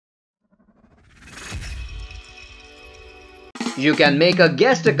You can make a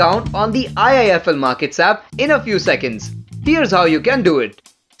guest account on the IIFL Markets app in a few seconds. Here's how you can do it.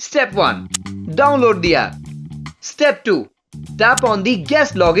 Step 1. Download the app. Step 2. Tap on the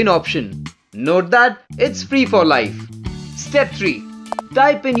guest login option. Note that it's free for life. Step 3.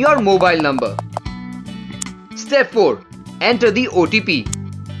 Type in your mobile number. Step 4. Enter the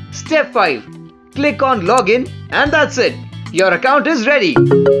OTP. Step 5. Click on login and that's it. Your account is ready.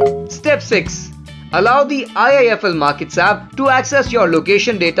 Step 6. Allow the IIFL Markets app to access your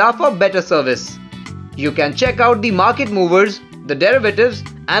location data for better service. You can check out the market movers, the derivatives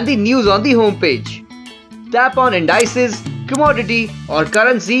and the news on the homepage. Tap on Indices, commodity or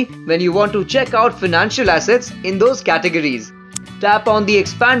currency when you want to check out financial assets in those categories. Tap on the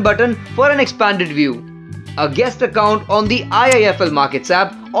expand button for an expanded view. A guest account on the IIFL Markets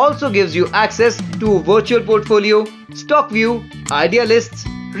app also gives you access to virtual portfolio, stock view, idea lists,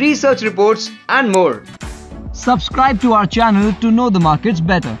 research reports and more. Subscribe to our channel to know the markets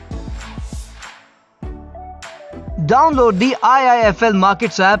better. Download the IIFL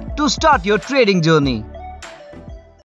Markets app to start your trading journey.